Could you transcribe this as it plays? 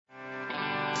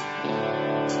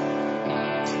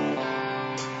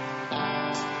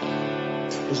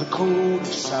There's a code of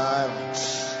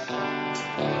silence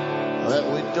that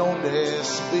we don't dare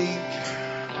speak.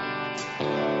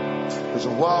 There's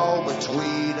a wall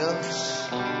between us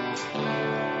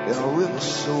and a river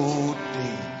so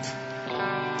deep.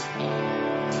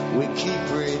 We keep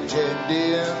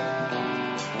pretending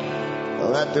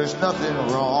that there's nothing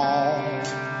wrong.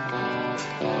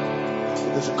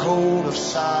 There's a code of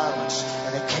silence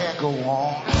and it can't go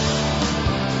on.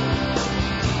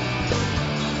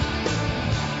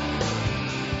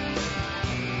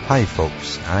 Hi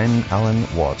folks, I'm Alan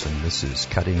Watt and this is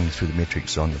Cutting Through the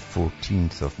Matrix on the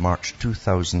 14th of March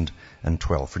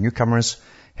 2012. For newcomers,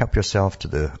 help yourself to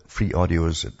the free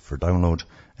audios for download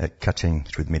at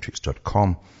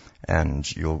cuttingthroughthematrix.com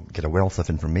and you'll get a wealth of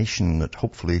information that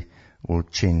hopefully will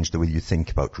change the way you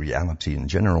think about reality in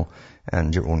general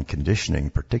and your own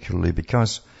conditioning, particularly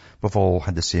because we've all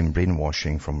had the same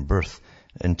brainwashing from birth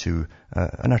into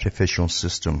an artificial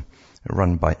system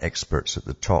run by experts at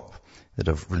the top that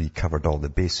have really covered all the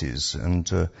bases. And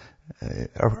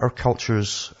our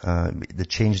cultures, the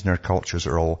change in our cultures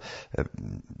are all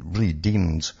really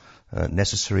deemed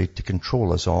necessary to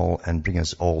control us all and bring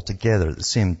us all together at the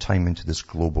same time into this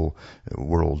global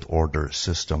world order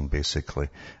system, basically.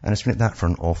 And it's been like that for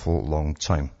an awful long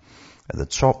time. At the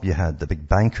top, you had the big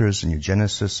bankers and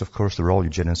eugenicists. Of course, they were all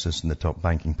eugenicists in the top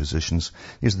banking positions.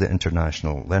 These are the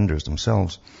international lenders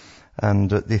themselves. And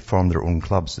they formed their own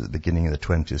clubs at the beginning of the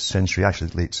 20th century,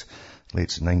 actually late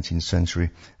 19th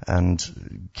century,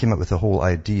 and came up with the whole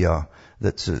idea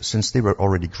that since they were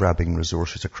already grabbing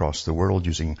resources across the world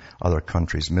using other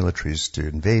countries' militaries to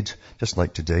invade, just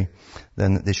like today,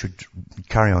 then they should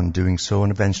carry on doing so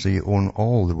and eventually own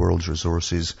all the world's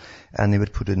resources, and they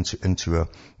would put into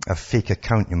a fake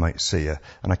account, you might say,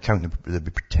 an account that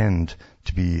would pretend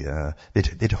to be,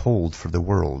 they'd hold for the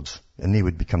world. And they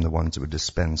would become the ones that would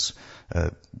dispense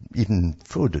even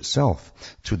food itself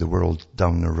to the world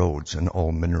down the road and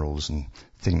all minerals and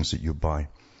things that you buy.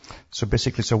 So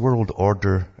basically it's a world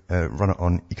order run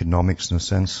on economics in a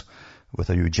sense with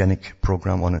a eugenic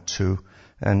program on it too.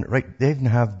 And right, they even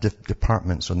have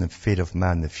departments on the fate of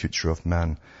man, the future of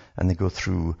man. And they go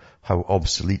through how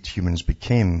obsolete humans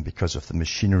became because of the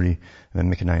machinery and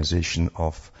mechanization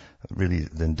of really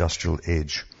the industrial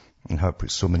age, and how it put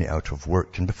so many out of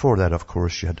work. And before that, of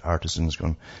course, you had artisans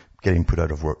getting put out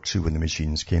of work too when the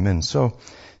machines came in. So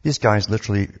these guys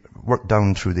literally worked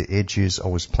down through the ages,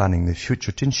 always planning the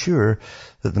future to ensure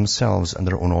that themselves and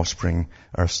their own offspring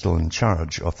are still in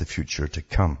charge of the future to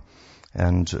come.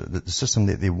 And the system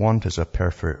that they want is a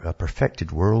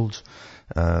perfected world,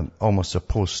 almost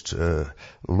a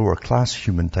lower class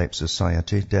human type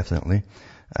society, definitely.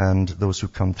 And those who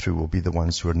come through will be the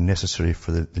ones who are necessary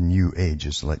for the new age,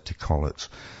 as I like to call it.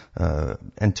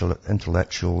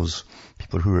 Intellectuals,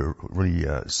 people who are really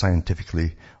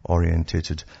scientifically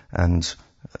orientated, and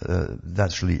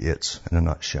that's really it in a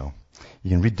nutshell.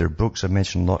 You can read their books. I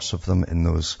mentioned lots of them in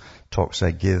those talks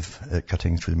I give at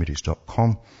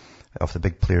cuttingthroughthematrix.com of the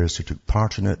big players who took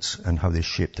part in it and how they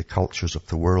shaped the cultures of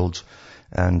the world.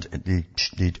 And they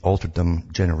altered them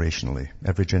generationally.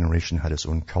 Every generation had its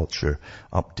own culture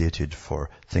updated for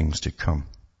things to come.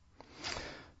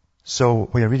 So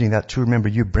when you're reading that too, remember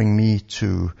you bring me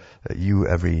to you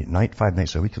every night, 5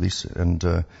 nights a week at least, and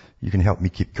you can help me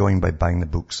keep going by buying the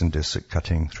books and discs at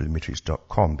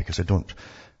cuttingthroughthematrix.com, because I don't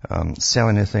sell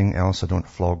anything else. I don't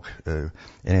flog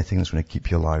anything that's going to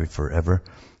keep you alive forever.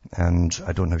 And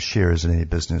I don't have shares in any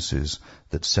businesses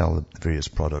that sell the various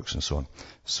products and so on.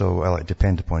 So I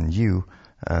depend upon you,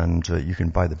 and you can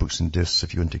buy the books and discs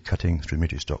if you went to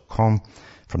cuttingthroughthematrix.com.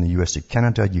 From the US to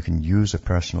Canada, you can use a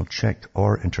personal check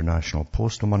or international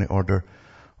postal money order,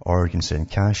 or you can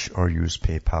send cash or use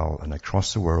PayPal. And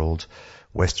across the world,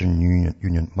 Western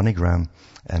Union, MoneyGram,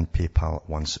 and PayPal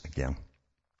once again.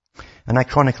 And I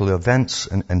chronicle events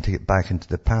and take it back into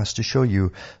the past to show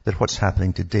you that what's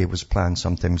happening today was planned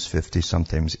sometimes 50,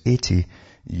 sometimes 80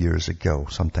 years ago,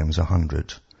 sometimes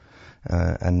 100.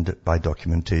 And by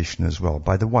documentation as well,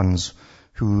 by the ones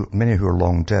many who are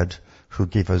long dead, who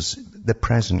gave us the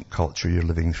present culture you're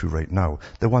living through right now.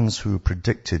 The ones who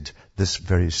predicted this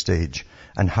very stage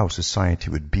and how society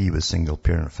would be with single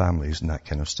parent families and that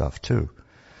kind of stuff too.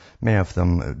 Many of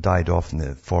them died off in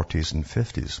the 40s and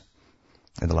 50s.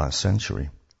 In the last century.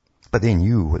 But they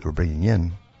knew what we're bringing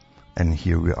in. And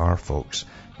here we are, folks,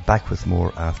 back with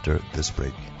more after this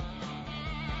break.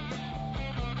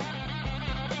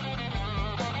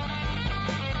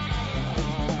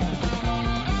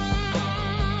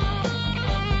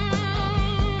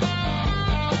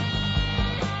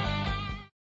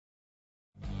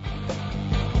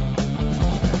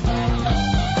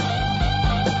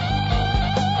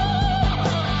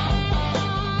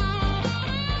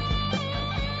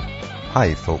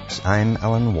 Hi folks, I'm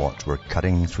Alan Watt. We're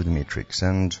cutting through the matrix,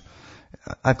 and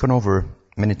I've gone over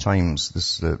many times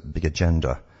this big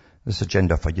agenda. This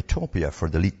agenda for utopia, for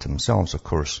the elite themselves, of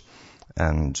course,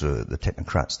 and the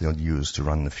technocrats they'll use to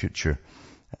run the future.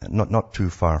 Not too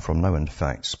far from now, in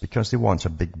fact, because they want a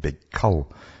big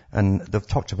cull. And they've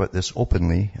talked about this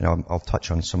openly, and I'll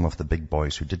touch on some of the big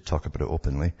boys who did talk about it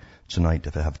openly tonight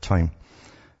if I have time.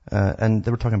 And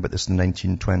they were talking about this in the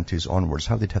 1920s onwards,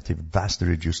 how they'd have to vastly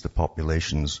reduce the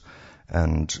populations.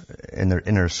 And in their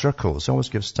inner circles, they always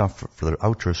give stuff for their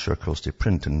outer circles to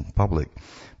print in public.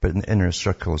 But in the inner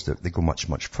circles, they go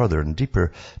much further and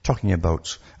deeper, talking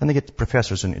about, and they get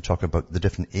professors in to talk about the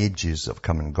different ages that have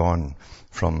come and gone,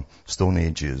 from Stone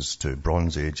Ages to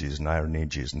Bronze Ages and Iron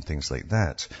Ages and things like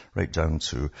that, right down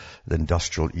to the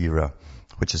Industrial Era,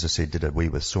 which, as I say, did away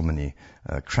with so many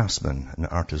craftsmen and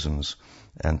artisans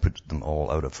and put them all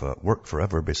out of work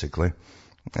forever, basically.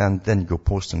 And then you go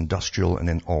post-industrial, and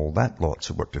then all that lots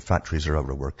of work. The factories are out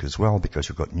of work as well, because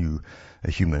you've got new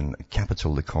human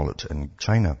capital, they call it, in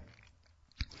China.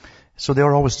 So they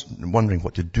are always wondering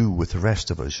what to do with the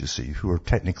rest of us, you see, who are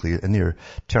technically, in their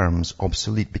terms,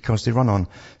 obsolete, because they run on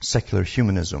secular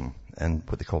humanism and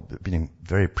what they call being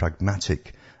very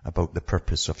pragmatic about the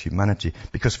purpose of humanity.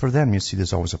 Because for them, you see,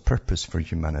 there's always a purpose for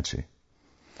humanity.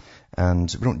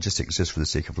 And we don't just exist for the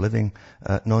sake of living.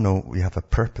 No, we have a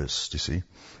purpose, you see.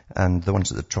 And the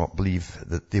ones at the top believe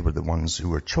that they were the ones who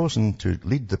were chosen to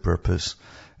lead the purpose.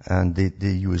 And they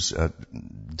use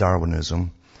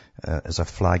Darwinism as a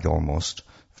flag almost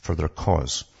for their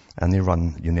cause. And they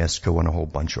run UNESCO and a whole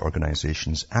bunch of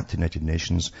organizations at the United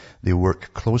Nations. They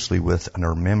work closely with and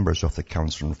are members of the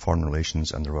Council on Foreign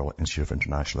Relations and the Royal Institute of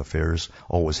International Affairs,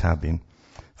 always have been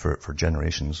for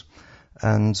generations.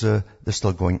 And they're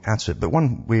still going at it. But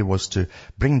one way was to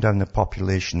bring down the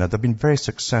population. Now, they've been very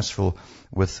successful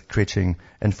with creating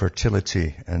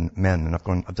infertility in men. And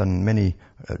I've done many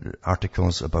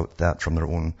articles about that from their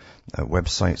own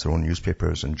websites, their own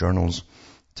newspapers and journals,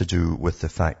 to do with the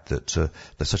fact that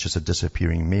there's such as a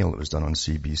disappearing male that was done on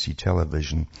CBC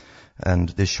television. And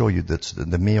they show you that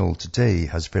the male today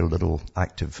has very little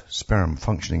active sperm,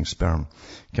 functioning sperm,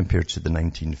 compared to the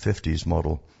 1950s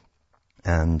model.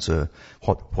 And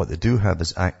what they do have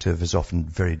as active is often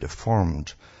very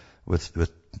deformed,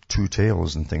 with two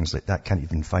tails and things like that, can't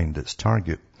even find its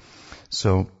target.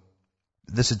 So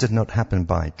this did not happen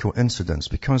by coincidence,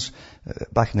 because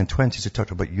back in the 20s they talked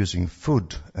about using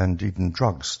food and even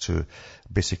drugs to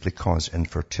basically cause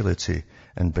infertility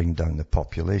and bring down the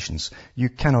populations. You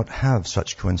cannot have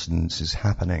such coincidences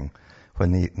happening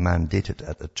when they mandate it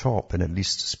at the top and at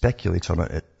least speculate on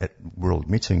it at world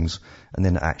meetings, and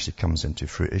then it actually comes into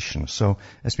fruition. So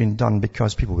it's been done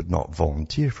because people would not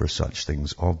volunteer for such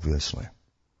things, obviously.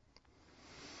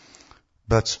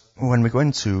 But when we go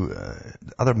into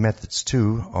other methods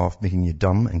too of making you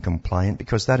dumb and compliant,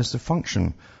 because that is the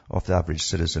function of the average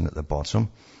citizen at the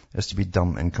bottom, is to be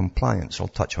dumb and compliant. So I'll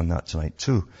touch on that tonight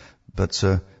too. But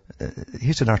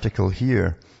here's an article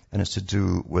here, and it's to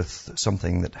do with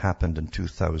something that happened in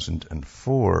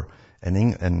 2004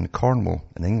 in Cornwall,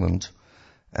 in England.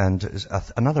 And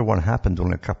another one happened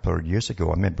only a couple of years ago.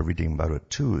 I remember reading about it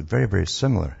too. Very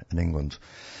similar in England.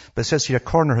 But it says here, a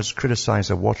coroner has criticised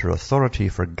a water authority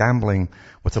for gambling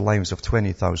with the lives of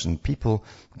 20,000 people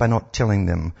by not telling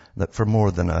them that for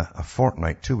more than a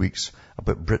fortnight, 2 weeks,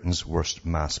 about Britain's worst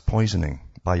mass poisoning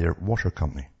by your water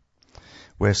company.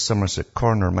 West Somerset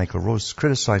Coroner Michael Rose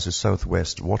criticised the South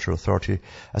West Water Authority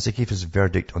as he gave his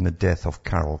verdict on the death of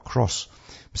Carol Cross.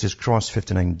 Mrs. Cross,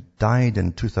 59, died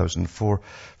in 2004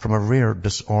 from a rare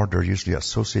disorder usually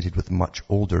associated with much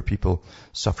older people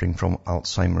suffering from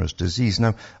Alzheimer's disease.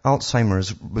 Now,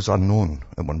 Alzheimer's was unknown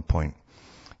at one point.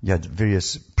 You had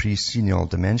various pre-senile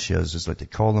dementias, as like they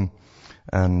call them,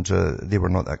 and they were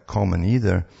not that common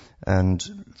either. And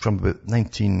from about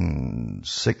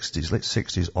 1960s, late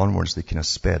 60s onwards, they kind of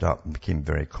sped up and became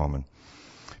very common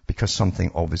because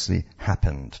something obviously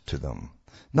happened to them.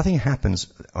 Nothing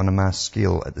happens on a mass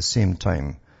scale at the same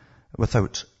time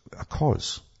without a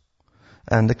cause.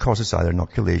 And the cause is either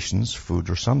inoculations, food,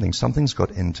 or something. Something's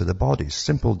got into the body.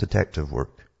 Simple detective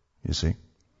work, you see.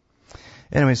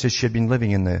 Anyway, it says she had been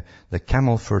living in the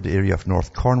Camelford area of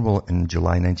North Cornwall in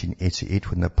July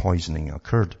 1988 when the poisoning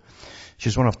occurred. She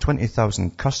was one of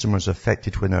 20,000 customers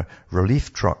affected when a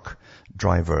relief truck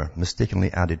driver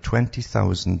mistakenly added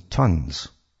 20,000 tons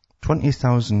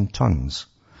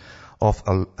of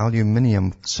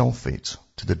aluminium sulfate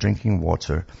to the drinking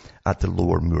water at the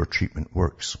Lower Moor Treatment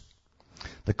Works.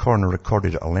 The coroner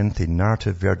recorded a lengthy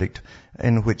narrative verdict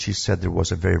in which he said there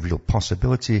was a very real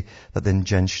possibility that the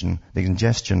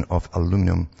ingestion of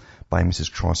aluminum by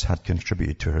Mrs. Cross had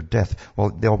contributed to her death. Well,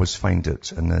 they always find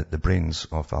it in the brains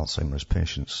of Alzheimer's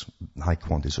patients, high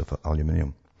quantities of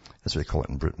aluminium. That's what they call it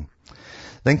in Britain.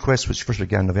 The inquest, which first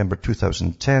began in November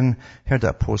 2010, heard that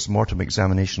a post-mortem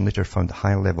examination later found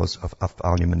high levels of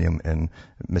aluminium in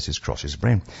Mrs. Cross's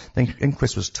brain. The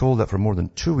inquest was told that for more than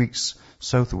 2 weeks,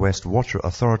 South West Water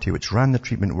Authority, which ran the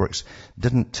treatment works,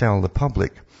 didn't tell the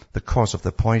public the cause of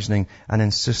the poisoning and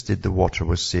insisted the water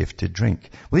was safe to drink.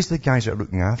 Well, these are the guys that are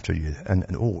looking after you, and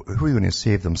who are going to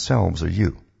save themselves or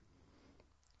you?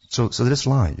 So they just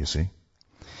lie, you see.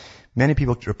 Many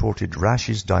people reported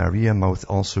rashes, diarrhea, mouth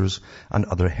ulcers, and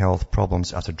other health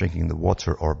problems after drinking the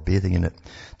water or bathing in it.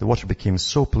 The water became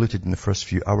so polluted in the first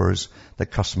few hours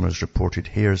that customers reported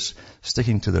hairs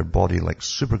sticking to their body like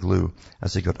superglue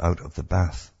as they got out of the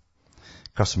bath.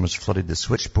 Customers flooded the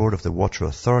switchboard of the Water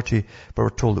Authority, but were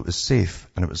told it was safe,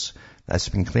 and it's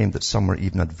been claimed that some were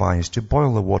even advised to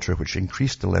boil the water, which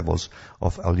increased the levels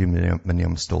of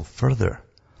aluminium still further.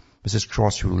 Mrs.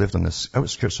 Cross, who lived on the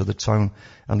outskirts of the town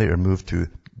and later moved to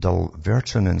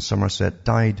Dulverton in Somerset,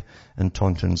 died in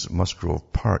Taunton's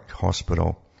Musgrove Park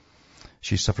Hospital.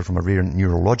 She suffered from a rare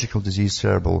neurological disease,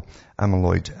 cerebral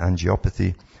amyloid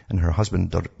angiopathy, and her husband,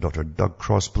 Dr. Doug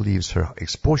Cross, believes her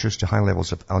exposures to high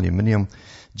levels of aluminium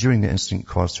during the incident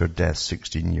caused her death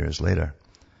 16 years later.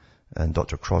 And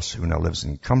Dr. Cross, who now lives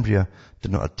in Cumbria,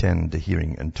 did not attend the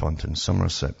hearing in Taunton,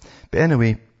 Somerset. But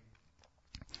anyway,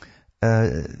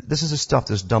 this is the stuff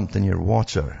that's dumped in your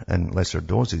water in lesser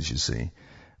doses, you see.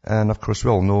 And of course,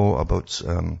 we all know about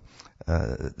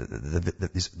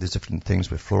these different things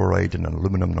with fluoride and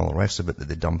aluminum and all the rest of it that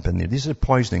they dump in there. These are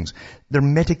poisonings. They're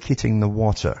medicating the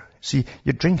water. See,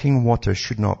 your drinking water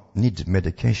should not need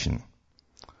medication.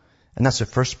 And that's the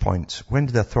first point. When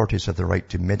do the authorities have the right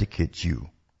to medicate you?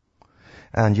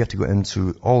 And you have to go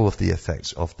into all of the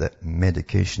effects of the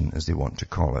medication, as they want to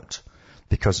call it,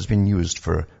 because it's been used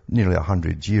for nearly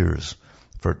 100 years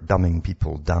for dumbing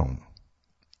people down.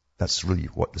 That's really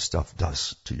what the stuff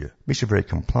does to you. It makes you very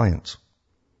compliant.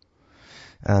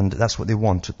 And that's what they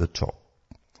want at the top.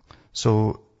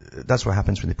 So that's what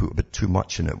happens when they put a bit too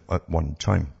much in it at one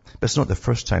time. But it's not the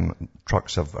first time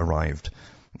trucks have arrived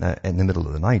in the middle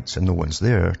of the night and no one's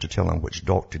there to tell them which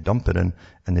dock to dump it in,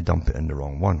 and they dump it in the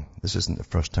wrong one. This isn't the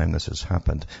first time this has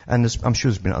happened. And I'm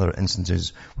sure there's been other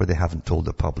instances where they haven't told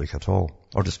the public at all,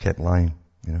 or just kept lying,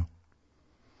 you know.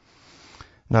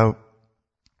 Now,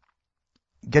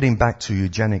 getting back to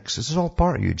eugenics, this is all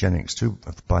part of eugenics too,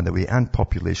 by the way, and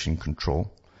population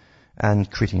control, and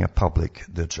creating a public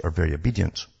that are very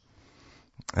obedient.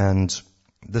 And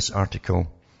this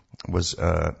article was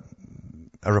a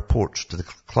report to the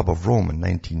Club of Rome in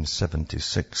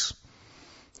 1976.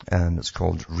 And it's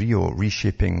called Rio,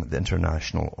 Reshaping the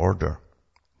International Order.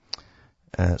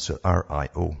 So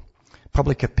RIO.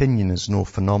 Public opinion is no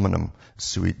phenomenon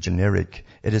sui generis.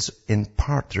 It is in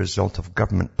part the result of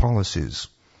government policies.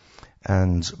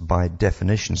 And by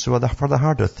definition, so for the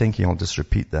harder thinking, I'll just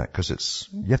repeat that because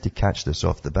you have to catch this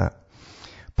off the bat.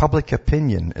 Public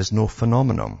opinion is no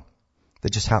phenomenon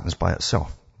that just happens by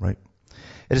itself, right?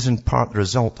 It is in part the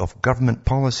result of government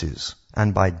policies,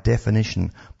 and by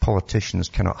definition, politicians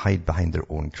cannot hide behind their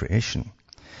own creation.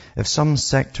 If some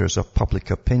sectors of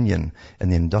public opinion in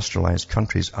the industrialized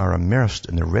countries are immersed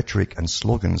in the rhetoric and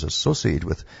slogans associated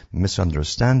with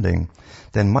misunderstanding,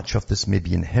 then much of this may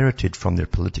be inherited from their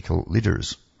political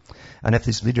leaders. And if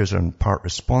these leaders are in part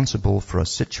responsible for a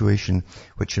situation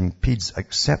which impedes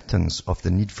acceptance of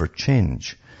the need for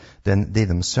change, then they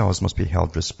themselves must be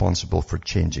held responsible for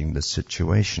changing the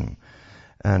situation.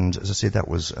 And as I say, that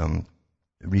was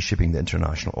Reshaping the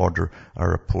International Order, a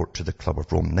report to the Club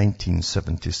of Rome,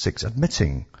 1976,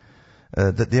 admitting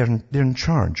that they're in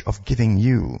charge of giving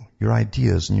you your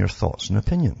ideas and your thoughts and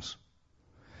opinions.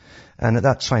 And at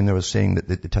that time they were saying that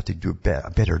they'd have to do a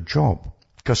better job,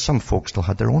 because some folks still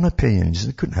had their own opinions.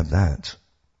 They couldn't have that.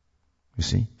 You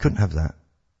see, couldn't have that.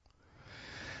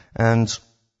 And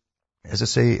as I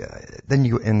say, then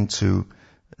you go into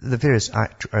the various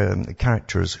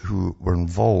characters who were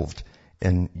involved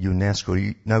in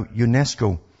UNESCO. Now,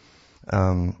 UNESCO,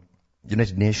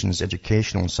 United Nations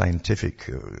Educational and Scientific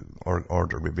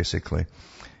Order, basically,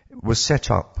 was set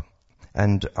up,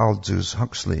 and Aldous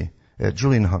Huxley,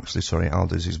 Julian Huxley,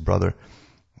 Aldous, his brother,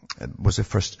 was the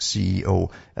first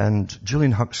CEO. And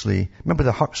Julian Huxley, remember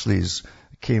the Huxleys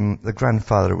the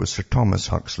grandfather was Sir Thomas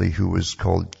Huxley, who was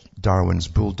called Darwin's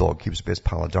bulldog. He was the best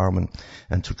pal of Darwin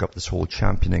and took up this whole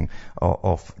championing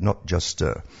of not just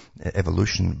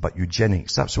evolution, but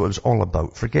eugenics. That's what it was all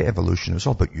about. Forget evolution. It was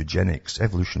all about eugenics.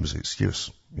 Evolution was an excuse,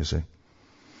 you see.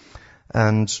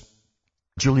 And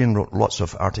Julian wrote lots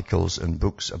of articles and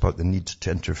books about the need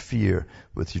to interfere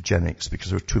with eugenics because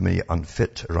there were too many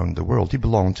unfit around the world. He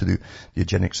belonged to the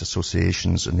eugenics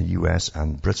associations in the US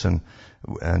and Britain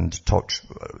and taught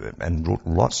and wrote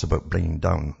lots about bringing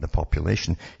down the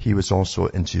population. He was also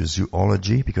into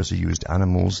zoology because he used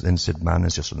animals, then said man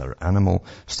is just another animal.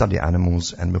 Study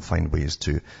animals and we'll find ways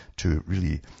to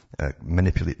really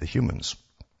manipulate the humans.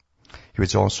 He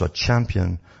was also a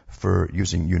champion for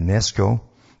using UNESCO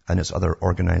and its other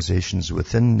organizations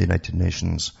within the United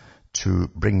Nations to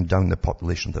bring down the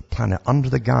population of the planet under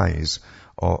the guise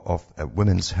of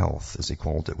women's health, as they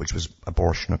called it, which was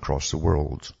abortion across the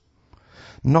world.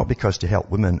 Not because to help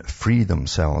women free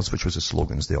themselves, which was the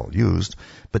slogans they all used,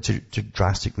 but to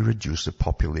drastically reduce the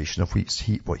population of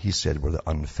what he said were the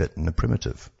unfit and the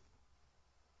primitive.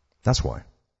 That's why.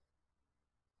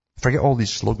 Forget all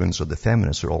these slogans of the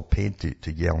feminists are all paid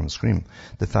to yell and scream.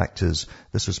 The fact is,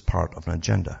 this is part of an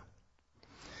agenda.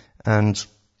 And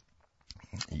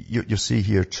you see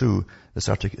here too,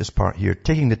 this part here,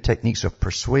 taking the techniques of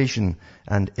persuasion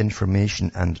and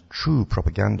information and true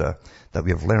propaganda that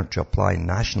we have learned to apply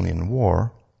nationally in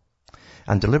war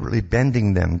and deliberately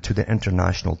bending them to the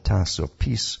international tasks of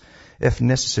peace, if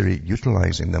necessary,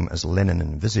 utilizing them as Lenin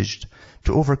envisaged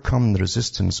to overcome the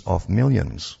resistance of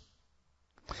millions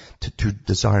to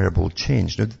desirable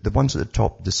change. Now, the ones at the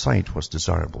top decide what's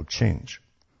desirable change.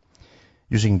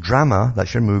 Using drama,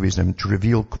 that's your movies, to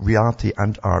reveal reality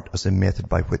and art as a method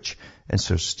by which, in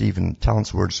Sir Stephen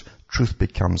Talent's words, truth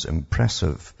becomes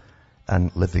impressive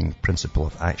and living principle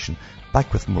of action.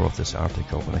 Back with more of this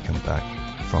article when I come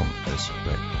back from this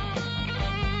break.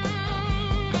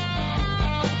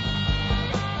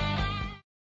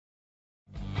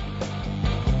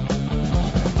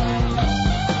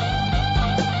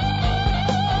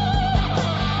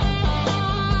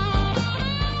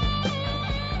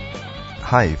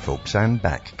 Hi folks, I'm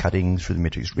back cutting through the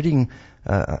matrix, reading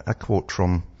a quote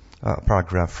from a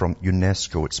paragraph from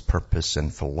UNESCO, its purpose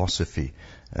and philosophy.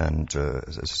 And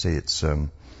as I say, it's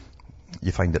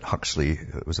you find that Huxley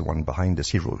was the one behind this.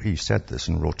 He said this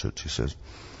and wrote it. He says,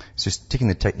 taking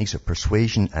the techniques of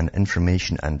persuasion and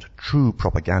information and true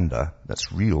propaganda,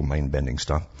 that's real mind-bending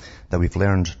stuff, that we've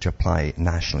learned to apply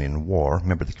nationally in war.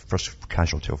 Remember, the first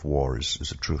casualty of war is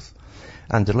the truth.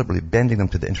 And deliberately bending them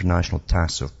to the international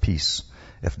tasks of peace,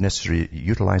 if necessary,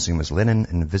 utilizing them as Lenin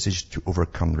envisaged to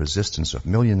overcome the resistance of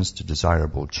millions to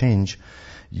desirable change,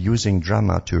 using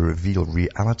drama to reveal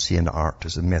reality and art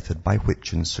as a method by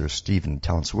which, in Sir Stephen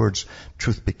Talent's words,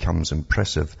 truth becomes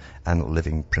impressive and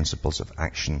living principles of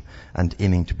action, and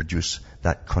aiming to produce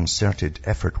that concerted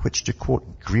effort which, to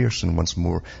quote Grierson once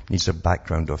more, needs a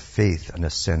background of faith and a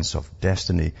sense of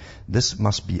destiny. This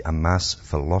must be a mass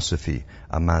philosophy,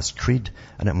 a mass creed,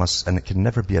 and it can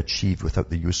never be achieved without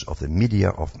the use of the media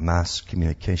of mass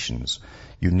communications.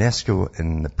 UNESCO,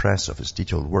 in the press of its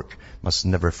detailed work, must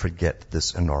never forget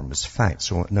this enormous fact.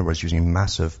 So, in other words, using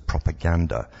massive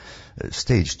propaganda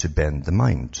staged to bend the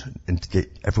mind and to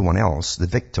get everyone else, the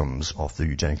victims of the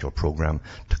eugenical program,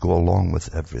 to go along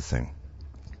with everything.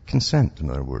 Consent,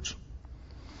 in other words.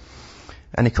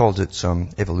 And he called it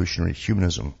evolutionary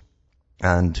humanism.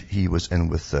 And he was in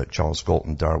with Charles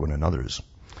Galton, Darwin, and others.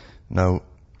 Now,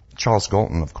 Charles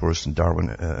Galton, of course, and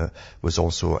Darwin was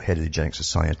also head of the Eugenics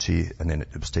Society, and then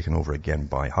it was taken over again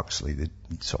by Huxley. They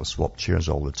sort of swapped chairs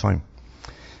all the time.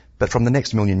 But from the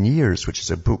Next Million Years, which is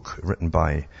a book written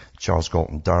by Charles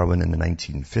Galton Darwin in the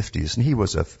 1950s, and he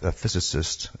was a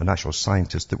physicist, a natural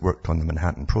scientist that worked on the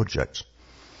Manhattan Project.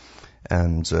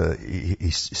 And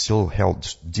he still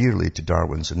held dearly to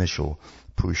Darwin's initial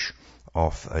push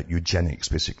of eugenics,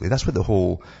 basically. That's what the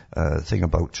whole thing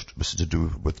about was to do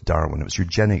with Darwin. It was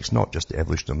eugenics, not just the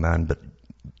evolution of man, but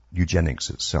eugenics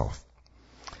itself.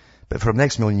 But for the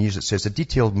next million years, it says, the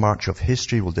detailed march of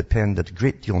history will depend a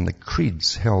great deal on the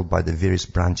creeds held by the various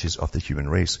branches of the human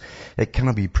race. It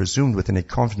cannot be presumed with any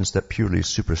confidence that purely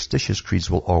superstitious creeds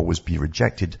will always be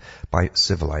rejected by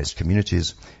civilized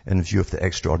communities, in view of the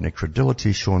extraordinary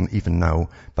credulity shown even now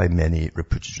by many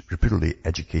reputedly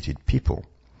educated people.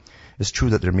 It's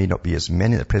true that there may not be as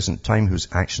many at the present time whose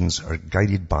actions are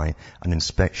guided by an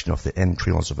inspection of the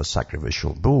entrails of a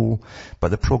sacrificial bull, but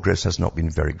the progress has not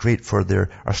been very great, for there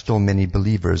are still many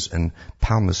believers in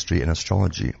palmistry and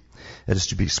astrology. It is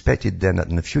to be expected then that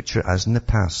in the future, as in the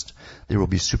past, there will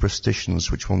be superstitions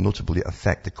which will notably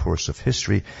affect the course of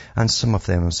history, and some of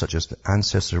them, such as the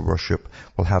ancestor worship,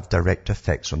 will have direct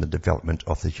effects on the development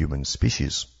of the human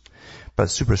species.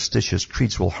 But superstitious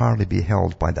creeds will hardly be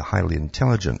held by the highly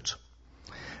intelligent.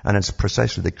 And it's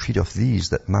precisely the creed of these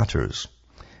that matters.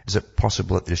 Is it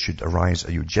possible that there should arise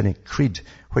a eugenic creed,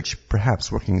 which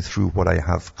perhaps working through what I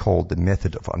have called the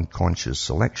method of unconscious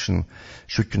selection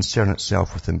should concern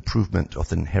itself with improvement of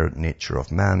the inherent nature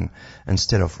of man,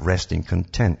 instead of resting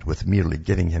content with merely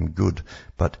giving him good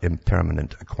but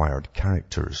impermanent acquired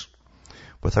characters?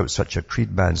 Without such a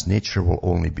creed, man's nature will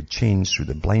only be changed through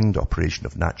the blind operation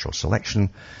of natural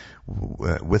selection.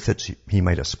 With it, he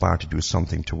might aspire to do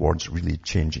something towards really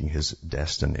changing his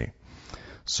destiny.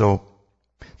 So,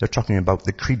 they're talking about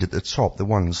the creed at the top, the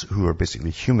ones who are basically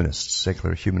humanists,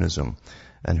 secular humanism,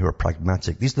 and who are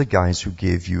pragmatic. These are the guys who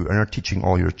gave you and are teaching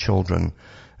all your children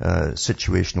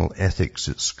situational ethics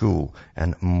at school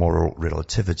and moral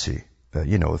relativity.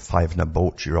 5 in a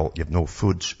boat, you have no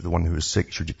food. The one who is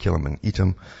sick, should you kill him and eat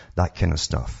him? That kind of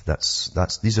stuff.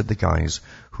 These are the guys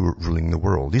who are ruling the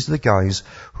world. These are the guys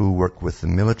who work with the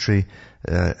military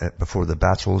before the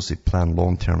battles. They plan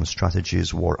long-term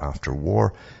strategies, war after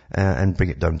war, and bring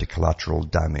it down to collateral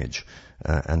damage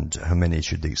and how many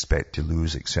should they expect to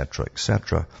lose, etc.,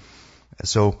 etc.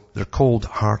 So they're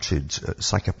cold-hearted,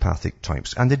 psychopathic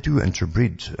types, and they do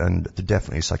interbreed, and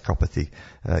definitely psychopathy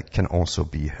can also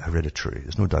be hereditary.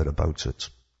 There's no doubt about it.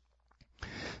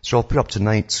 So I'll put up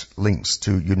tonight links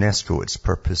to UNESCO, its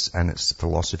purpose and its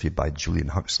philosophy by Julian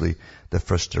Huxley, the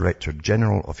first Director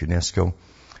General of UNESCO,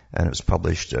 and it was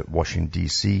published at Washington,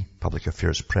 D.C., Public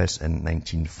Affairs Press in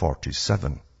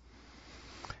 1947.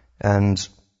 And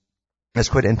it's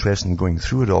quite interesting going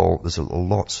through it all. There's a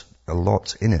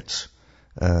lot in it.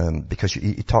 Because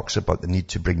he talks about the need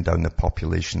to bring down the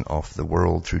population of the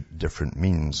world through different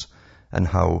means, and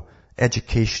how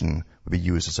education will be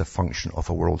used as a function of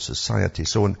a world society.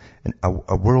 So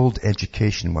a world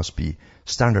education must be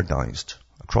standardized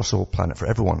across the whole planet for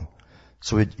everyone.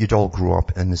 So you'd all grow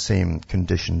up in the same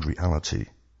conditioned reality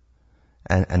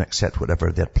and accept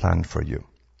whatever they're planned for you.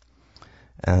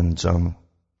 And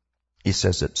he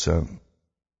says that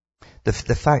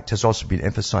the fact has also been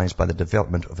emphasized by the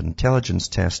development of intelligence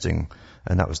testing,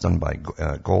 and that was done by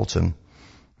Galton,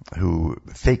 who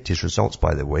faked his results,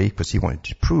 by the way, because he wanted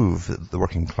to prove that the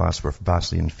working class were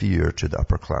vastly inferior to the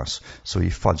upper class. So he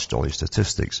fudged all his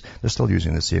statistics. They're still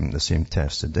using the same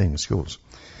test today in schools.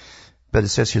 But it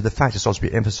says here, the fact has also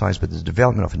been emphasized by the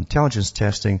development of intelligence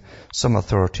testing, some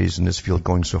authorities in this field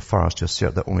going so far as to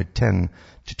assert that only 10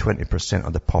 to 20%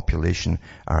 of the population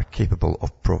are capable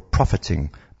of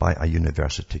profiting by a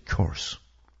university course.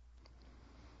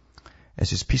 As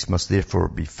his peace must therefore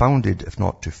be founded, if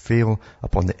not to fail,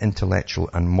 upon the intellectual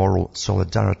and moral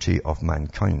solidarity of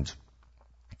mankind.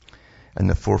 In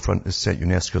the forefront is set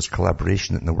UNESCO's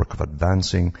collaboration in the work of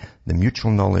advancing the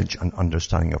mutual knowledge and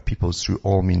understanding of peoples through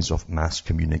all means of mass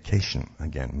communication.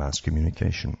 Again, mass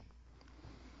communication.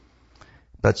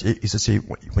 But as I say,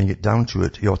 when you get down to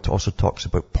it, he also talks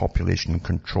about population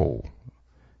control.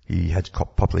 He had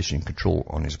population control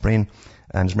on his brain.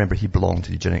 And remember, he belonged to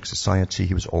the Eugenic Society.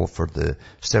 He was all for the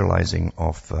sterilizing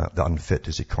of the unfit,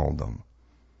 as he called them.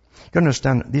 You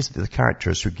understand, these are the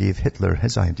characters who gave Hitler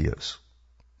his ideas.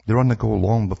 They were on the go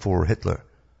long before Hitler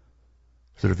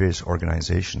through various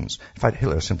organizations. In fact,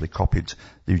 Hitler simply copied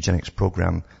the eugenics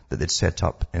program that they'd set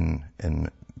up in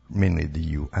mainly the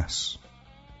US.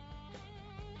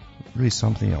 Really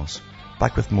something else.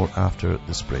 Back with more after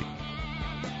this break.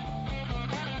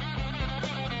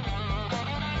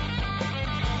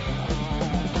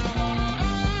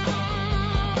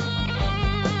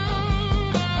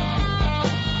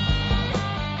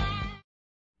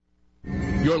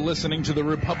 You're listening to the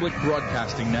Republic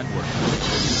Broadcasting Network,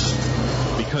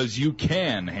 because you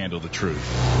can handle the truth.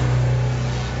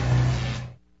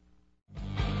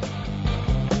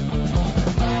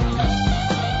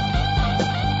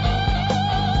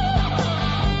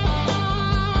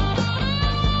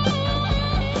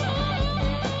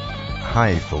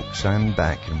 Hi folks, I'm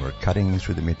back and we're cutting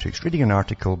through the matrix, reading an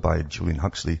article by Julian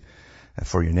Huxley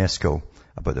for UNESCO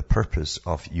about the purpose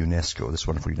of UNESCO, this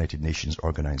wonderful United Nations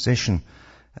organization.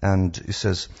 And he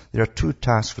says, there are two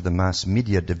tasks for the mass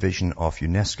media division of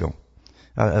UNESCO.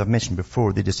 I've mentioned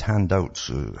before, they just hand out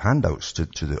handouts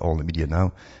to all the media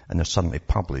now, and they're suddenly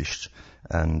published,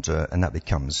 and that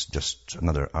becomes just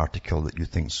another article that you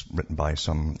think's written by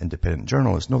some independent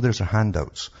journalist. No, there's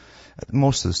handouts.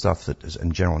 Most of the stuff that is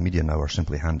in general media now are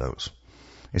simply handouts,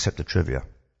 except the trivia.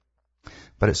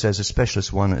 But it says a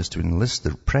specialist one is to enlist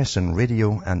the press and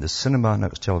radio and the cinema, and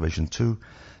that was television too,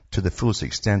 to the fullest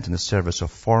extent in the service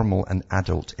of formal and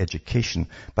adult education.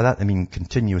 By that I mean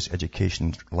continuous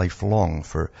education lifelong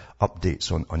for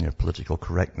updates on your political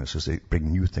correctness as they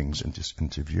bring new things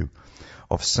into view.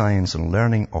 Of science and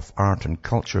learning, of art and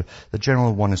culture. The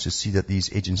general one is to see that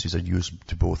these agencies are used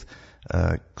to both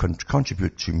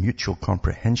contribute to mutual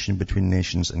comprehension between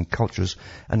nations and cultures,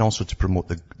 and also to promote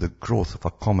the growth of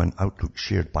a common outlook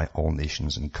shared by all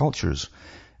nations and cultures.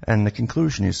 And the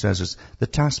conclusion, he says, is the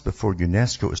task before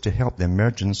UNESCO is to help the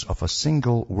emergence of a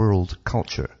single world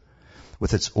culture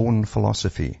with its own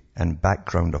philosophy and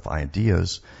background of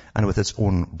ideas and with its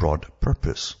own broad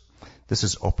purpose. This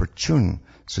is opportune,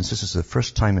 since this is the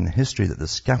first time in history that the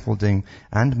scaffolding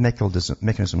and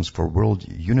mechanisms for world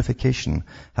unification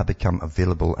have become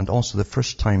available, and also the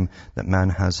first time that man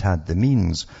has had the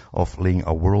means of laying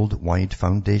a worldwide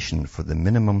foundation for the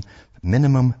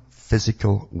minimum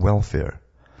physical welfare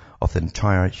of the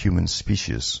entire human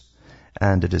species.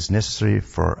 And it is necessary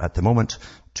for, at the moment,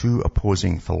 two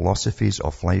opposing philosophies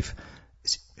of life.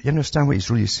 You understand what he's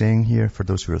really saying here, for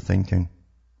those who are thinking?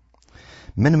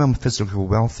 Minimum physical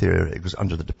welfare, it was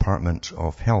under the Department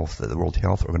of Health, the World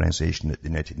Health Organization at the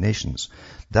United Nations.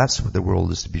 That's what the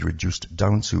world is to be reduced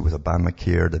down to with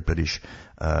Obamacare, the British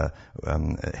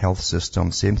health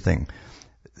system, same thing.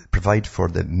 Provide for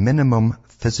the minimum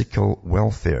physical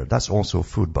welfare. That's also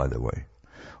food, by the way,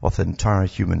 of the entire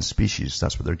human species.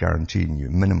 That's what they're guaranteeing you,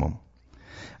 minimum.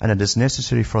 And it is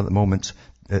necessary for the moment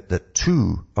that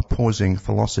two opposing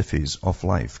philosophies of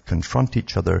life confront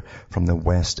each other from the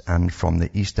West and from the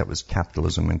East. That was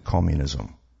capitalism and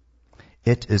communism.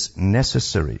 It is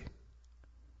necessary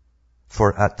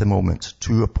for, at the moment,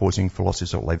 two opposing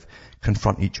philosophies of life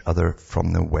confront each other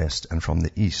from the West and from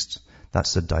the East.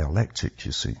 That's the dialectic,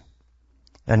 you see.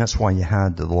 And that's why you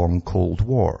had the long Cold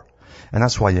War. And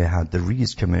that's why you had the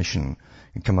Rees Commission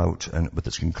come out and with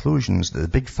its conclusions, the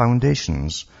big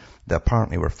foundations that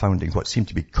apparently were founding what seemed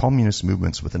to be communist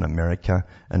movements within America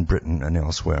and Britain and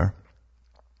elsewhere.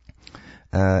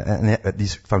 And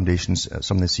these foundations,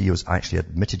 some of the CEOs actually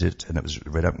admitted it, and it was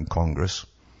read out in Congress.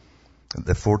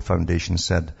 The Ford Foundation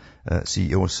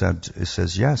CEO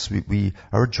says, yes,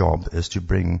 our job is to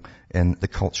bring in the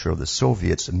culture of the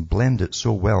Soviets and blend it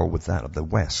so well with that of the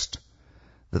West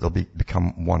that they'll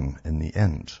become one in the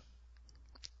end.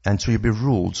 And so you'll be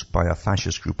ruled by a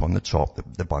fascist group on the top,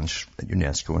 the bunch at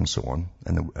UNESCO and so on,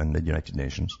 and the United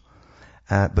Nations.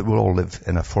 But we'll all live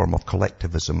in a form of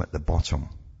collectivism at the bottom,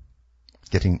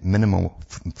 getting minimal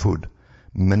food,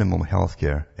 minimal health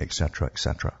care, etc.,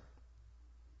 etc.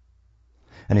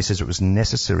 And he says it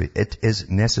is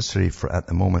necessary for, at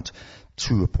the moment,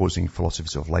 two opposing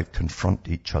philosophies of life confront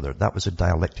each other. That was a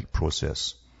dialectic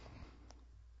process.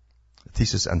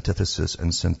 Thesis, antithesis,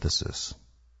 and synthesis.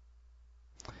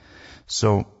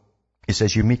 So, he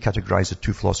says you may categorize the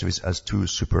two philosophies as two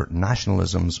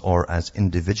supernationalisms, or as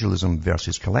individualism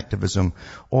versus collectivism,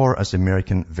 or as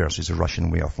American versus a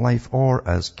Russian way of life, or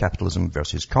as capitalism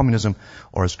versus communism,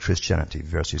 or as Christianity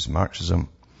versus Marxism.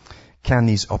 Can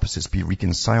these opposites be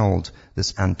reconciled,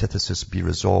 this antithesis be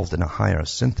resolved in a higher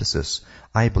synthesis?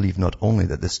 I believe not only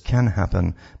that this can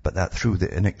happen, but that through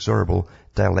the inexorable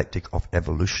dialectic of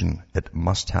evolution, it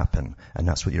must happen. And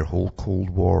that's what your whole Cold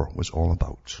War was all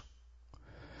about.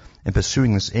 In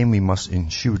pursuing this aim, we must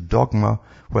eschew dogma,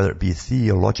 whether it be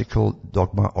theological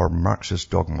dogma or Marxist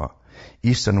dogma.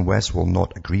 East and West will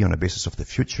not agree on a basis of the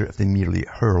future if they merely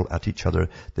hurl at each other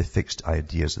the fixed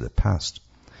ideas of the past.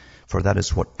 For that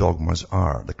is what dogmas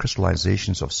are, the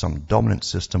crystallizations of some dominant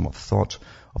system of thought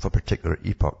of a particular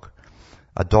epoch.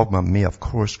 A dogma may, of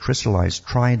course, crystallize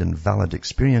tried and valid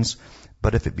experience,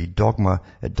 but if it be dogma,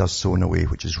 it does so in a way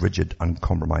which is rigid,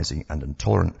 uncompromising, and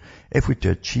intolerant. If we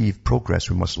to achieve progress,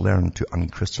 we must learn to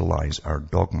uncrystallize our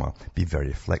dogma, be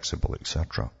very flexible,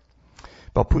 etc.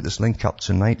 But I'll put this link up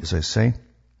tonight, as I say.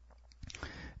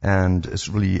 And it's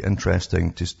really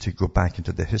interesting to go back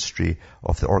into the history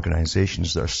of the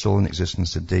organizations that are still in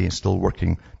existence today and still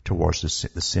working towards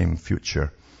the same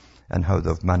future, and how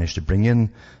they've managed to bring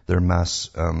in their mass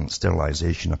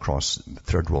sterilization across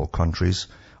third world countries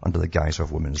under the guise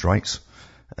of women's rights,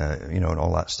 and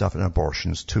all that stuff, and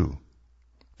abortions too.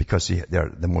 Because they're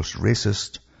the most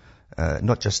racist,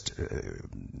 not just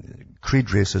creed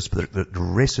racist, but they're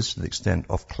racist to the extent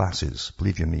of classes.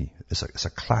 Believe you me, it's a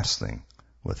class thing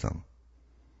with them.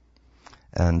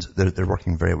 And they're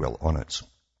working very well on it.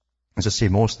 As I say,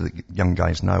 most of the young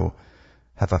guys now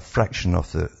have a fraction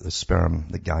of the sperm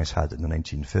the guys had in the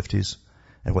 1950s.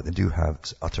 And what they do have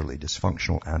is utterly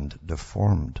dysfunctional and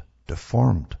deformed.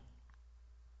 Deformed.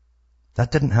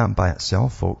 That didn't happen by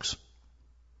itself, folks.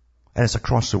 And it's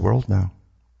across the world now.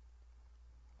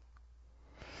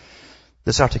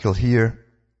 This article here,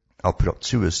 I'll put up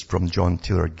too, is from John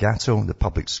Taylor Gatto, The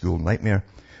Public School Nightmare,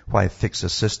 Why Fix a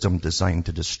System Designed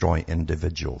to Destroy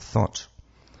Individual Thought.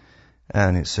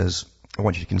 And it says, I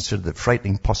want you to consider the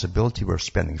frightening possibility we're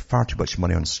spending far too much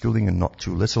money on schooling and not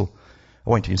too little. I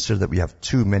want you to consider that we have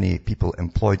too many people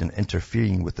employed in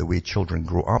interfering with the way children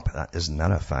grow up. Isn't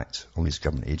that a fact? All these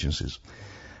government agencies.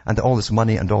 And all this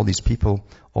money and all these people,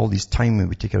 all this time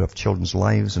we take out of children's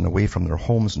lives and away from their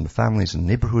homes and families and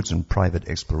neighborhoods and private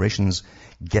explorations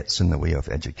gets in the way of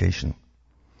education.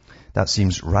 That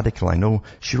seems radical, I know.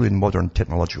 Surely in modern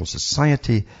technological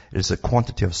society, it is the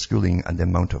quantity of schooling and the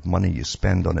amount of money you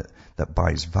spend on it that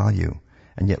buys value.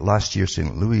 And yet last year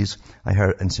I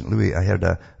heard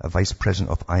a vice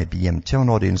president of IBM tell an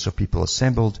audience of people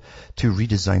assembled to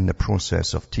redesign the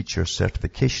process of teacher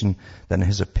certification that in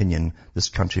his opinion this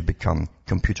country become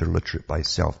computer literate by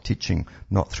self-teaching,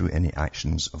 not through any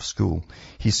actions of school.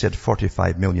 He said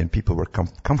 45 million people were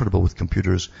comfortable with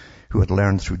computers who had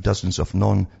learned through dozens of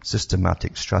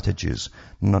non-systematic strategies,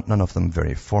 none of them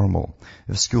very formal.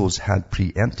 If schools had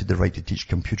preempted the right to teach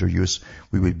computer use,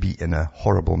 we would be in a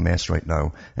horrible mess right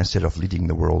now instead of leading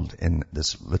the world in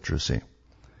this literacy.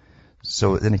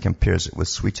 So then he compares it with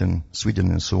Sweden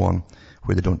and so on,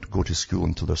 where they don't go to school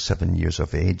until they're 7 years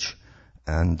of age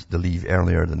and they leave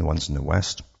earlier than the ones in the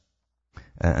West,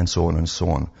 and so on and so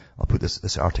on. I'll put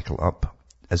this article up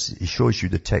as he shows you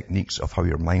the techniques of how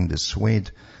your mind is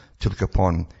swayed to look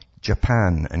upon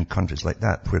Japan and countries like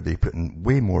that, where they put in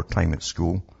way more time at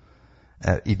school,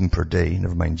 even per day,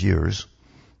 never mind years.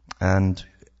 And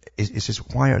it says,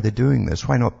 why are they doing this?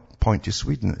 Why not point to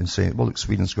Sweden and say, well, look,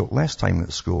 Sweden's got less time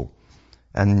at school,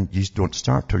 and you don't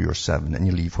start till you're 7 and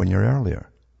you leave when you're earlier.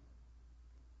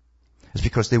 It's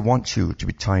because they want you to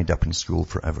be tied up in school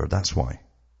forever. That's why.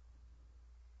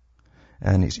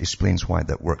 And it explains why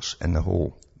that works and the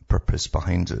whole purpose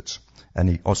behind it. And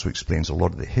he also explains a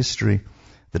lot of the history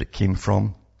that it came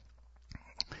from,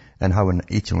 and how in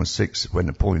 1806, when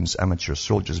Napoleon's amateur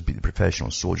soldiers beat the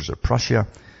professional soldiers of Prussia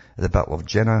at the Battle of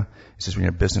Jena, he says when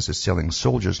your business is selling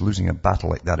soldiers, losing a battle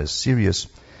like that is serious.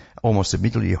 Almost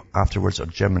immediately afterwards, a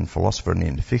German philosopher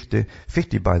named Fichte.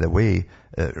 Fichte, by the way,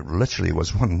 literally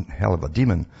was one hell of a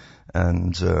demon,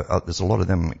 and there's a lot of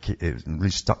them really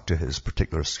stuck to his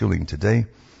particular schooling today.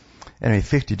 Anyway,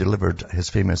 Fichte delivered his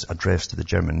famous address to the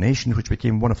German nation, which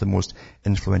became one of the most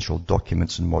influential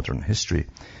documents in modern history.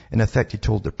 In effect, he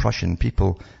told the Prussian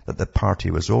people that the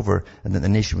party was over and that the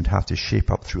nation would have to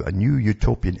shape up through a new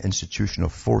utopian institution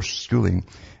of forced schooling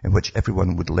in which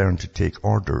everyone would learn to take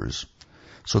orders.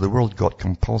 So the world got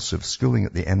compulsive schooling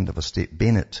at the end of a state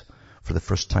bayonet for the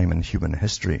first time in human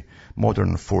history.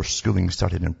 Modern forced schooling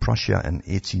started in Prussia in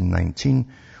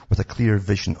 1819 with a clear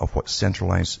vision of what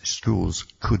centralized schools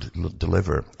could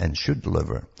deliver and should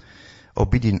deliver.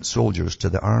 Obedient soldiers to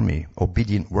the army,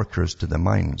 obedient workers to the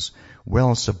mines,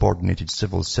 well-subordinated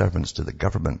civil servants to the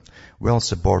government,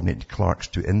 well-subordinated clerks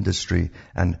to industry,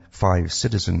 and 5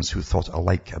 citizens who thought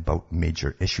alike about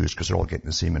major issues because they're all getting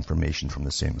the same information from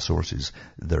the same sources.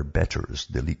 They're betters,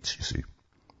 the elites, you see.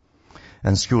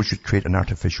 And schools should create an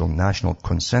artificial national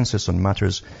consensus on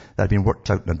matters that have been worked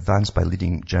out in advance by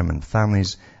leading German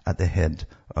families at the head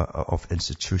of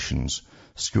institutions.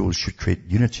 Schools should create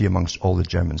unity amongst all the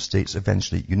German states,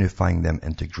 eventually unifying them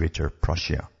into Greater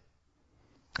Prussia.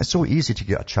 It's so easy to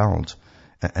get a child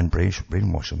and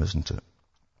brainwash them, isn't it?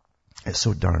 It's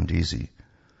so darned easy,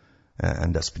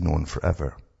 and that's been known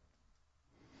forever.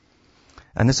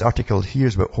 And this article here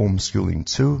is about homeschooling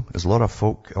too. There's a lot of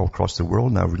folk all across the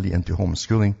world now really into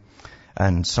homeschooling.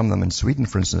 And some of them in Sweden,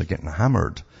 for instance, are getting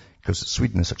hammered because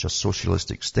Sweden is such a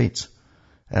socialistic state.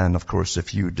 And of course,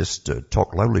 if you just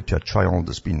talk loudly to a child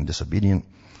that's been disobedient,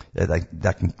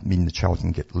 that can mean the child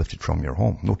can get lifted from your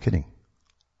home. No kidding.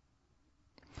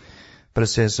 But it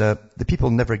says, the people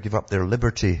never give up their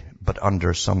liberty, but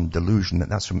under some delusion. And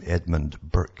that's from Edmund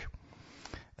Burke.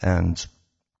 And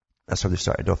that's how they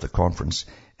started off the conference.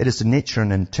 It is the nature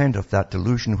and intent of that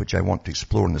delusion which I want to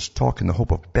explore in this talk in the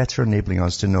hope of better enabling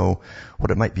us to know what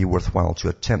it might be worthwhile to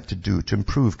attempt to do to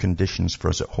improve conditions for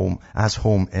us at home as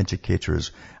home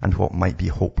educators, and what might be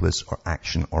hopeless or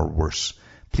action or worse.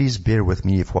 Please bear with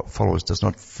me if what follows does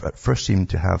not at first seem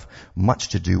to have much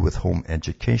to do with home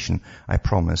education. I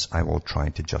promise I will try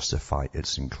to justify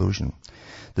its inclusion.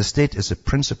 The state is the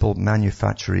principal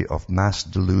manufacturer of mass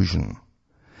delusion.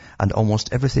 And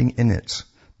almost everything in it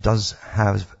does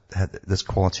have this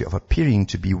quality of appearing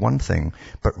to be one thing,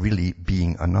 but really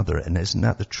being another. And isn't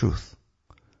that the truth?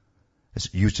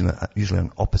 It's usually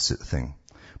an opposite thing.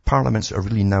 Parliaments are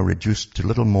really now reduced to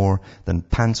little more than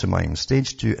pantomime,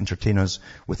 staged to entertain us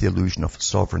with the illusion of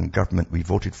sovereign government we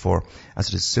voted for, as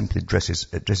it is simply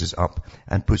dresses up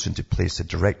and puts into place the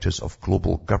directives of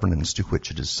global governance to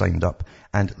which it is signed up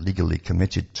and legally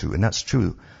committed to. And that's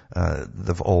true.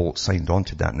 They've all signed on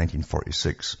to that in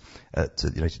 1946 at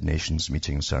the United Nations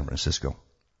meeting in San Francisco.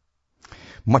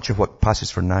 Much of what passes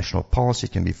for national policy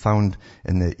can be found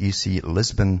in the EC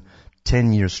Lisbon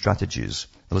 10-year strategies,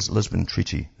 the Lisbon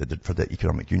Treaty that did for the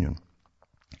Economic Union.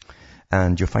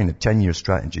 And you'll find the 10-year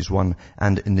strategies one,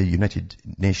 and in the United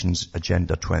Nations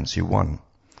Agenda 21,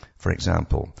 for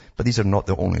example. But these are not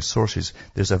the only sources.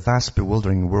 There's a vast,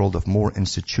 bewildering world of more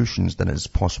institutions than it is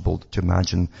possible to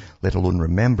imagine, let alone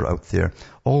remember out there,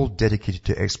 all dedicated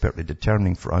to expertly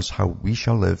determining for us how we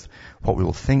shall live, what we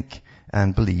will think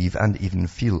and believe and even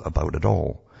feel about it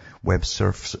all. Web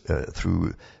surf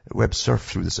through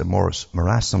this amorphous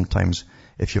morass sometimes,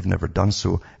 if you've never done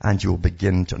so, and you'll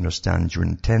begin to understand your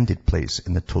intended place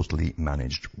in the totally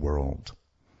managed world.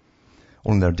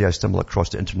 Only the other day I stumbled across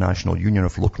the International Union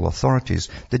of Local Authorities.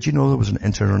 Did you know there was an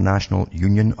International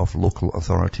Union of Local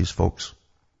Authorities, folks?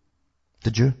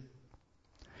 Did you?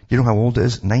 You know how old it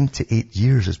is? 98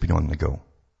 years has been on the go.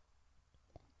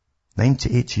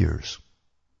 98 years.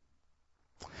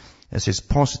 It says,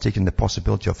 pause to take in the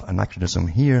possibility of anachronism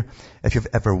here. If you've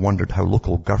ever wondered how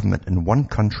local government in one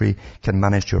country can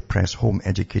manage to oppress home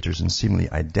educators in seemingly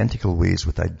identical ways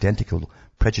with identical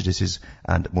prejudices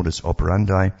and modus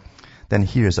operandi, then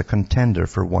here is a contender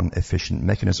for one efficient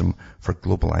mechanism for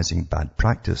globalizing bad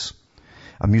practice.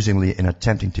 Amusingly, in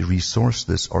attempting to resource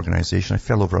this organization, I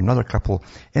fell over another couple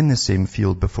in the same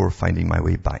field before finding my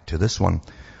way back to this one.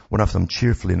 One of them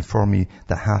cheerfully informed me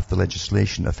that half the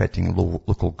legislation affecting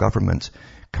local government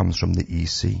comes from the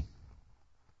EC.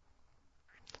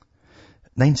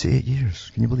 98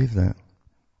 years. Can you believe that?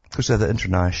 Because they're the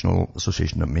International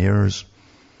Association of Mayors,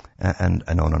 and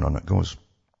on and on it goes.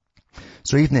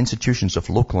 So even the institutions of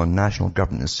local and national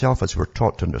government itself, as we're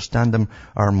taught to understand them,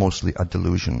 are mostly a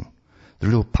delusion. The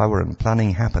real power and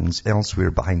planning happens elsewhere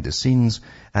behind the scenes,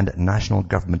 and national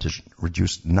government is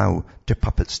reduced now to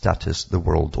puppet status the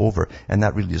world over. And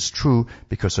that really is true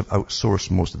because I've outsourced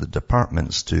most of the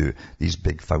departments to these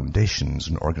big foundations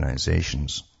and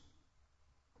organizations.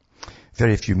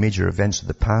 Very few major events of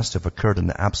the past have occurred in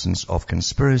the absence of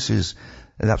conspiracies,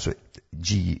 and that's what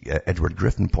Edward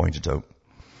Griffin pointed out.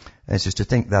 And it's just to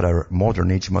think that our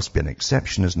modern age must be an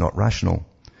exception is not rational.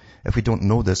 If we don't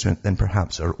know this, then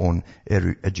perhaps our own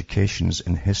educations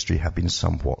in history have been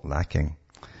somewhat lacking.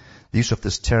 The use of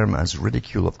this term as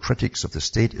ridicule of critics of the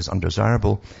state is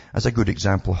undesirable, as a good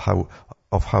example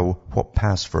of how what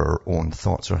pass for our own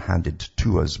thoughts are handed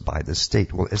to us by the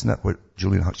state. Well, isn't that what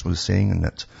Julian Huxley was saying in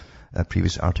that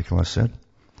previous article I said?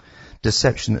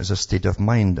 Deception is a state of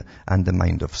mind and the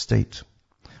mind of state,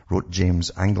 wrote James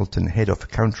Angleton, head of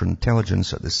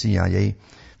counterintelligence at the CIA,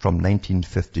 from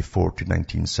 1954 to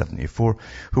 1974,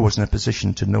 who was in a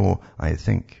position to know, I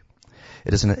think.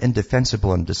 It is an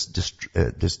indefensible and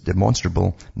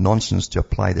demonstrable nonsense to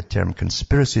apply the term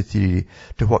conspiracy theory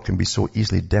to what can be so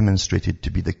easily demonstrated to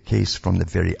be the case from the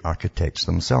very architects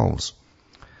themselves.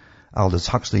 Aldous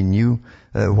Huxley knew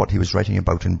what he was writing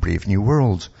about in Brave New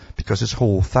World, because his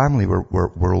whole family were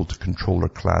world controller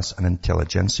class and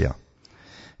intelligentsia.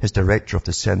 His director of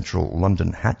the Central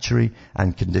London Hatchery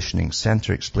and Conditioning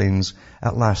Centre explains,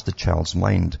 at last the child's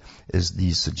mind is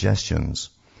these suggestions,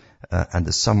 and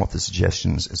the sum of the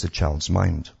suggestions is the child's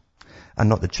mind. And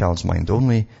not the child's mind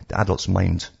only, the adult's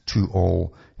mind to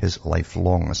all his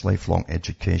lifelong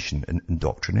education and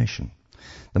indoctrination.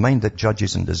 The mind that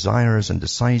judges and desires and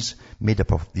decides, made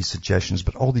up of these suggestions,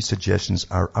 but all these suggestions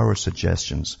are our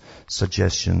suggestions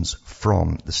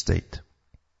from the state.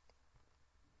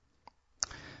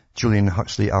 Julian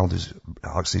Huxley, Aldous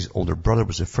Huxley's older brother,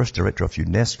 was the first director of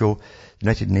UNESCO,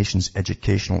 United Nations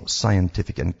Educational,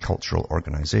 Scientific and Cultural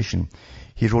Organization.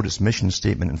 He wrote its mission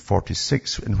statement in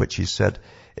 1946, in which he said,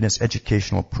 in its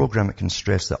educational program it can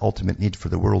stress the ultimate need for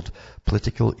the world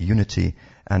political unity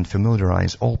and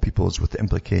familiarize all peoples with the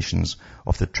implications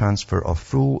of the transfer of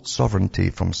full sovereignty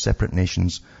from separate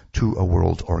nations to a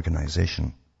world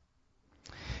organization.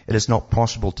 It is not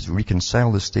possible to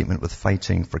reconcile this statement with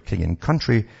fighting for king and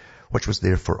country, which was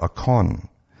therefore a con,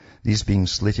 these being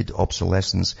slated to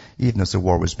obsolescence even as the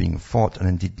war was being fought, and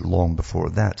indeed long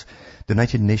before that. The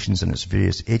United Nations and its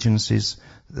various agencies,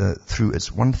 through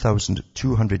its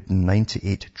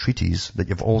 1,298 treaties that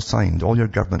you've all signed, all your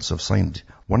governments have signed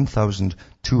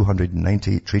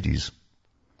 1,298 treaties,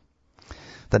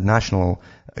 that national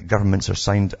governments are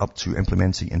signed up to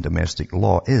implementing in domestic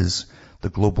law, is the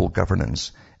global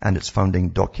governance and its founding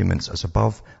documents as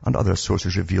above and other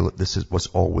sources reveal that this was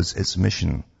always its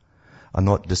mission. A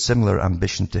not dissimilar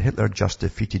ambition to Hitler just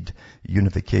defeated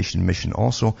unification mission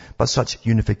also, but such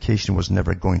unification was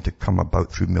never going to come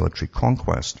about through military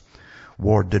conquest.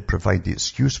 War did provide the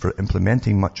excuse for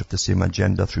implementing much of the same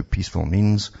agenda through peaceful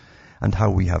means, and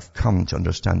how we have come to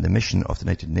understand the mission of the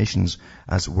United Nations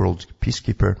as world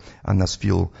peacekeeper and thus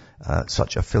feel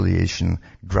such affiliation,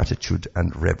 gratitude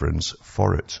and reverence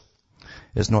for it.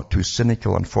 It's not too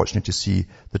cynical, unfortunately, to see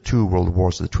the two world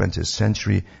wars of the 20th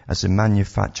century as a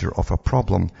manufacture of a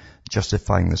problem,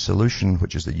 justifying the solution,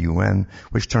 which is the UN,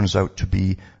 which turns out to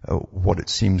be what it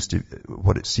seems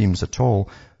at all.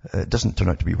 It doesn't turn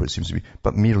out to be what it seems to be,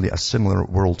 but merely a similar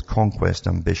world conquest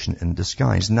ambition in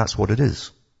disguise, and that's what it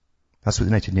is. That's what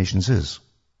the United Nations is,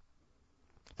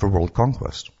 for world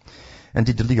conquest.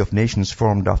 Indeed, the League of Nations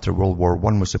formed after World War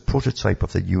I was a prototype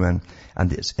of the UN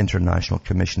and its International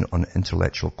Commission on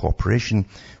Intellectual Cooperation,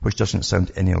 which doesn't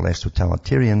sound any less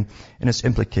totalitarian, and its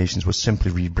implications was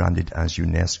simply rebranded as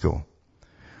UNESCO.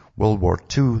 World War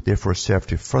II therefore served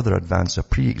to further advance a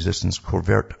pre-existence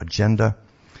covert agenda.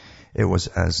 It was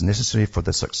as necessary for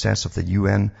the success of the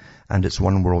UN and its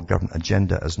one world government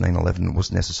agenda as 9/11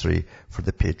 was necessary for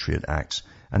the Patriot Acts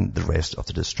and the rest of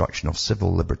the destruction of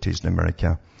civil liberties in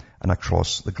America and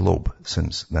across the globe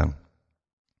since then.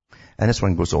 And this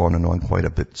one goes on and on quite a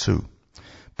bit too.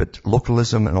 But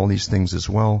localism and all these things as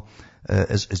well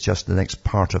is just the next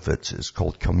part of it. It's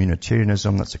called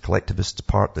communitarianism. That's the collectivist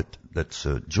part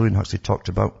that Julian Huxley talked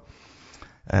about.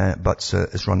 But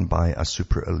it's run by a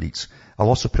super elite. I'll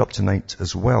also put up tonight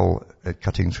as well at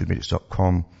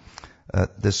cuttingthroughthematrix.com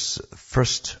this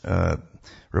first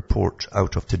report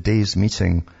out of today's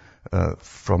meeting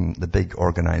from the big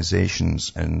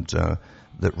organizations and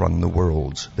that run the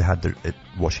world. They had their at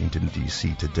Washington,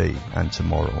 D.C. today and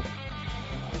tomorrow.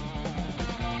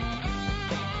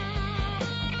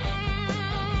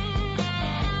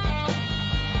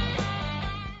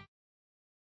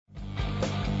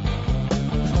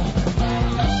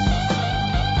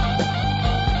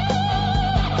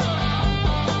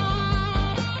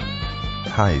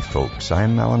 Hi folks,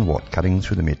 I'm Alan Watt, cutting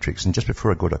through the matrix, and just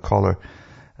before I go to caller,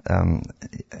 as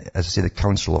I say, the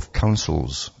Council of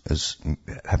Councils is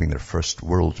having their first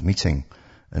world meeting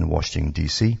in Washington,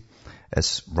 D.C.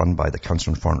 It's run by the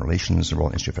Council on Foreign Relations, the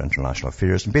Royal Institute for International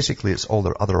Affairs, and basically it's all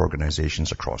their other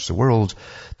organizations across the world,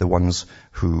 the ones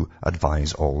who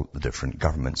advise all the different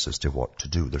governments as to what to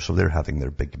do. So they're having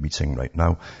their big meeting right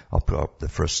now. I'll put up the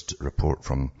first report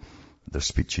from their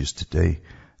speeches today.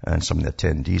 And some of the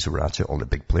attendees who were at it, all the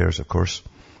big players, of course.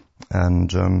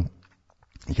 And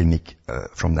you can make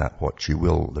from that what you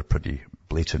will. They're pretty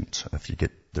blatant if you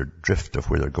get their drift of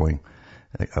where they're going,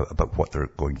 about what they're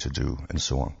going to do, and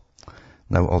so on.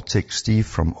 Now, I'll take Steve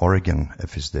from Oregon,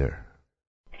 if he's there.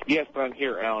 Yes, I'm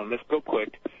here, Alan. Let's go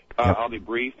quick. Yep. I'll be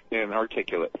brief and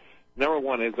articulate. Number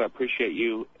one is I appreciate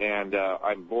you, and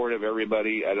I'm bored of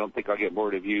everybody. I don't think I'll get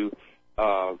bored of you.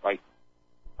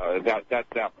 That's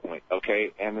that point, okay?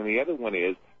 And then the other one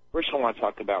is, first I want to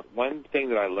talk about one thing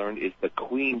that I learned is the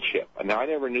queenship. Now, I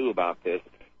never knew about this.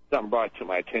 Something brought it to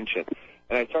my attention.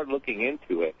 And I started looking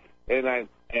into it,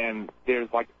 and there's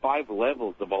like 5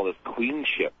 levels of all this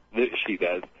queenship that she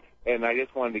does. And I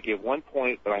just wanted to give one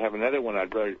point, but I have another one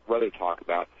I'd rather talk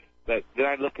about. But then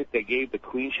I look at they gave the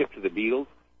queenship to the Beatles.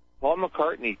 Paul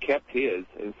McCartney kept his,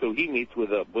 and so he meets with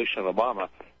Bush and Obama.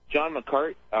 John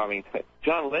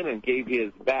Lennon gave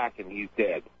his back, and he's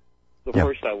dead. So Yeah.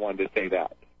 First I wanted to say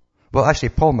that. Well, actually,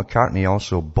 Paul McCartney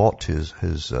also bought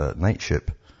his night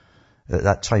ship. At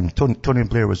that time, Tony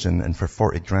Blair was in for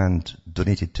 40 grand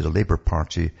donated to the Labour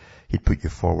Party. He'd put you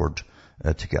forward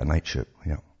to get a night ship.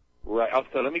 Yeah. Right.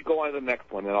 So let me go on to the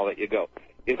next one, and I'll let you go.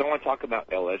 I want to talk about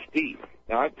LSD.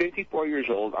 Now, I'm 54 years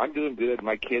old. I'm doing good.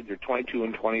 My kids are 22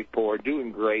 and 24,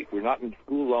 doing great. We're not in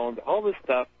school loans. All this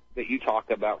stuff that you talk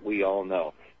about, we all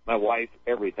know. My wife,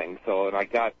 everything. So, and I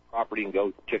got property and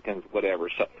goats, chickens, whatever.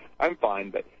 So I'm fine,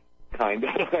 but kind of,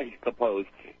 I suppose.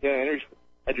 Yeah, I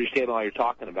understand all you're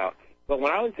talking about. But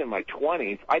when I was in my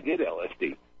 20s, I did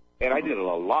LSD, and I did it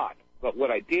a lot. But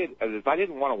what I did is I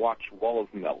didn't want to watch walls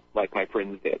melt like my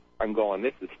friends did. I'm going,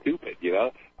 this is stupid, you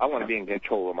know. I want to be in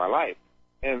control of my life.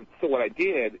 And so what I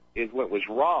did is what was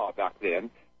raw back then,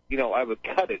 I would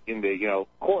cut it into,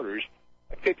 quarters.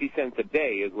 50 cents a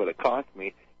day is what it cost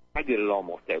me. I did it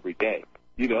almost every day,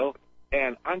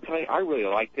 And I'm telling you, I really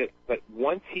liked it. But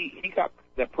once he got,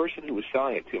 the person who was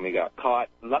selling it to me got caught.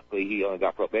 Luckily, he only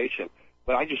got probation.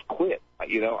 But I just quit, I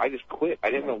just quit.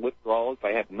 I didn't know withdrawals.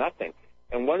 I had nothing.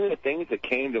 And one of the things that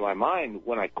came to my mind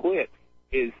when I quit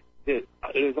is it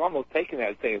is almost taking that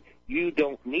and saying, you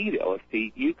don't need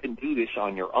LSD. You can do this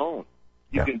on your own.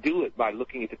 You can do it by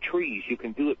looking at the trees. You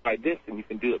can do it by this, and you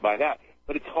can do it by that.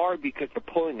 But it's hard because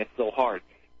they're pulling us so hard.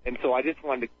 And so I just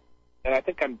wanted to, and I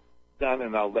think I'm done,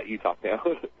 and I'll let you talk now.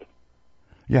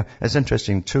 Yeah, it's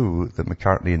interesting, too, that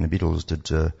McCartney and the Beatles did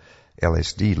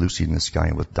LSD, Lucy in the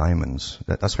Sky with Diamonds.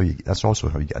 That's also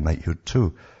how you get a knighthood,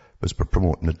 too, was by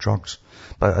promoting the drugs.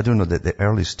 But I do know that the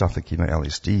early stuff that came out of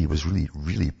LSD was really,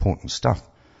 really potent stuff.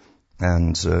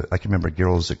 And I can remember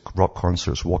girls at rock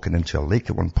concerts walking into a lake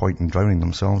at one point and drowning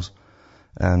themselves.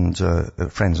 And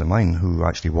friends of mine who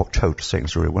actually walked out a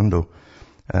second-story window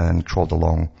and crawled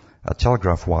along a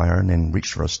telegraph wire and then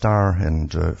reached for a star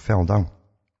and fell down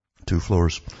 2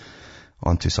 floors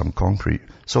onto some concrete.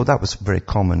 So that was very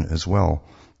common as well.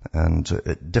 And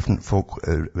different folk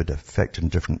would affect in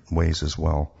different ways as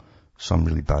well. Some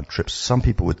really bad trips. Some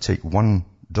people would take 1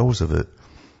 dose of it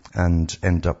and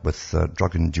end up with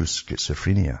drug-induced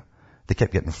schizophrenia. They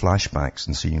kept getting flashbacks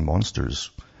and seeing monsters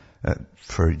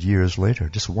for years later.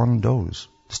 Just 1 dose.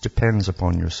 Just depends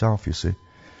upon yourself, you see.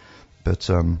 But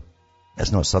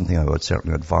it's not something I would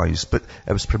certainly advise. But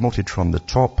it was promoted from the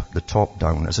top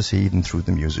down, as I say, even through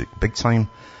the music. Big time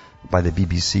by the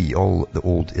BBC. All the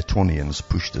old Etonians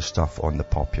pushed the stuff on the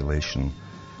population.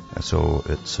 So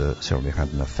it certainly had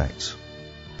an effect.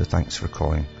 But thanks for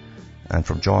calling. And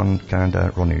from John,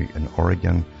 Canada, Ronnie in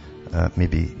Oregon,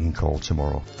 maybe you can call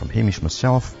tomorrow. From Hamish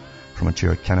myself, from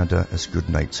Ontario, Canada, it's good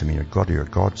night to me. Your God or your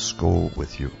gods go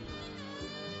with you.